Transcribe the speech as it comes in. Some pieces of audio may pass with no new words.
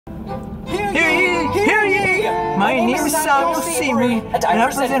Hear ye! My name is Samuel Seymour, and I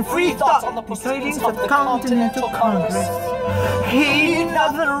represent free thought on the proceedings of the Continental Congress. Heed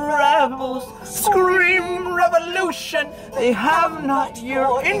not the rebels, scream revolution. They have not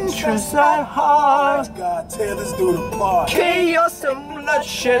your interests at heart. Chaos and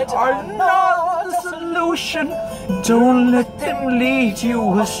bloodshed are not the solution. Don't let them lead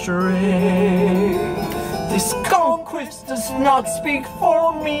you astray. This conquest does not speak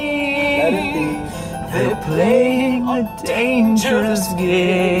for me. They're playing a dangerous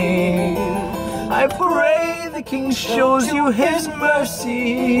game. I pray the King shows you his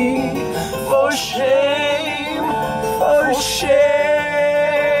mercy. For shame, for shame.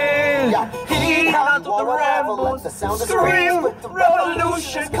 Heed not the rebels, scream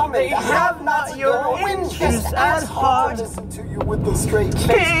revolution. They have not your interests at heart.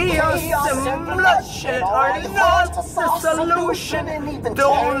 Chaos and bloodshed are not the solution.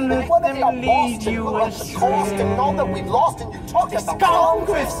 Don't let them lead you astray. This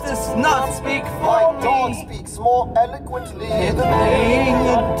conquest does not speak for me. Speaks more eloquently than playing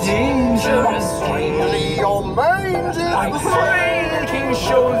a dangerous game. I pray the King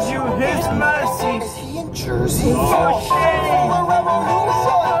shows you his mercy. Is he in Jersey? For shame, the revolution!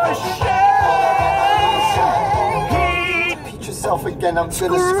 Repeat yourself again, I'm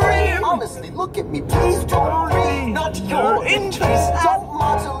gonna scream. Honestly, look at me, please don't read. Not your interest. Don't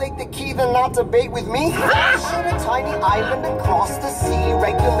modulate the key, then not debate with me. Shoot a tiny island across the sea.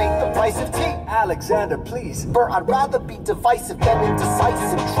 Regulate the price of tea. Alexander, please. Bert, I'd rather be divisive than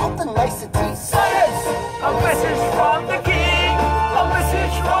indecisive. Drop the niceties. Silence! A message from the King.